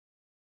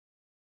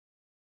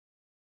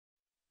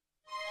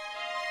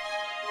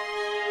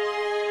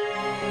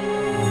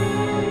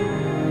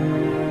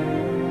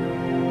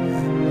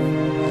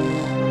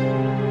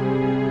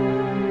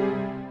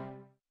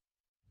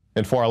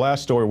And for our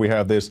last story, we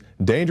have this: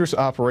 dangerous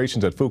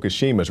operations at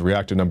Fukushima's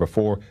reactor number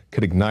 4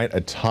 could ignite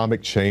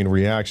atomic chain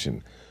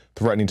reaction,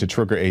 threatening to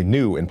trigger a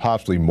new and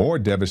possibly more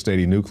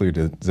devastating nuclear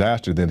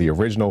disaster than the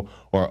original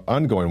or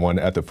ongoing one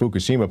at the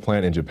Fukushima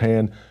plant in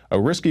Japan. A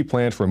risky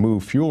plan to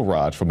remove fuel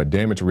rods from a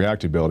damaged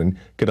reactor building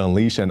could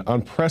unleash an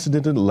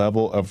unprecedented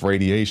level of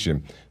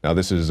radiation. Now,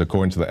 this is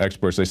according to the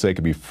experts. They say it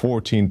could be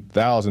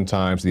 14,000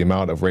 times the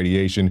amount of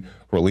radiation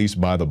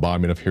released by the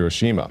bombing of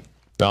Hiroshima.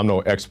 Now, I'm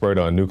no expert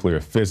on nuclear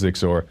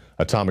physics or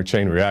atomic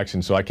chain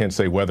reaction, so I can't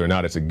say whether or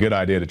not it's a good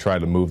idea to try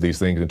to move these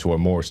things into a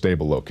more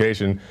stable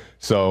location.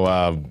 So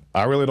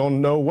I really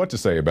don't know what to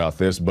say about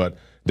this, but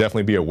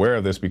definitely be aware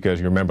of this,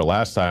 because you remember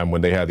last time when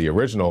they had the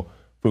original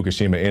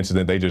Fukushima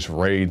incident, they just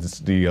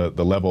raised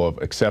the level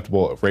of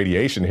acceptable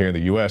radiation here in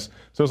the U.S.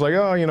 So it's like,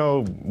 oh, you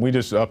know, we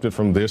just upped it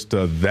from this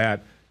to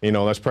that. You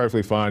know, that's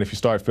perfectly fine. If you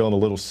start feeling a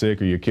little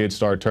sick or your kids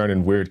start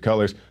turning weird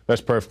colors,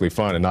 that's perfectly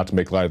fine. And not to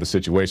make light of the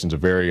situation, it's a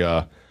very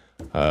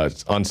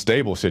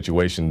unstable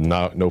situation,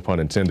 no pun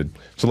intended.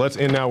 So let's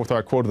end now with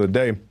our quote of the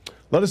day.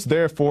 Let us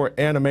therefore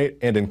animate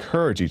and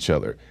encourage each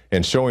other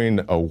in showing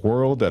a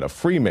world that a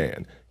free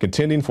man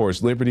contending for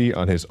his liberty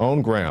on his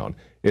own ground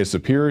is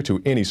superior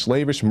to any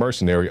slavish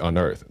mercenary on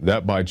earth.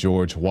 That by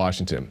George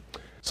Washington.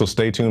 So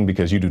stay tuned,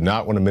 because you do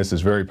not want to miss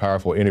this very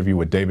powerful interview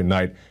with David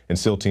Knight and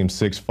SEAL Team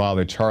 6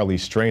 father Charlie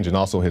Strange, and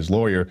also his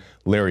lawyer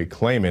Larry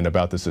Klayman,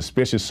 about the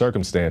suspicious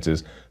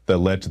circumstances that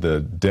led to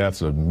the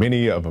deaths of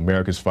many of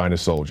America's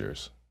finest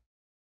soldiers.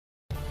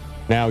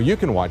 Now you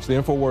can watch the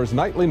InfoWars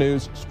Nightly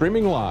News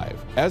streaming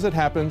live as it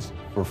happens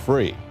for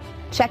free.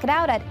 Check it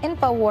out at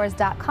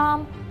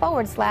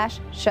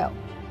Infowars.com/show.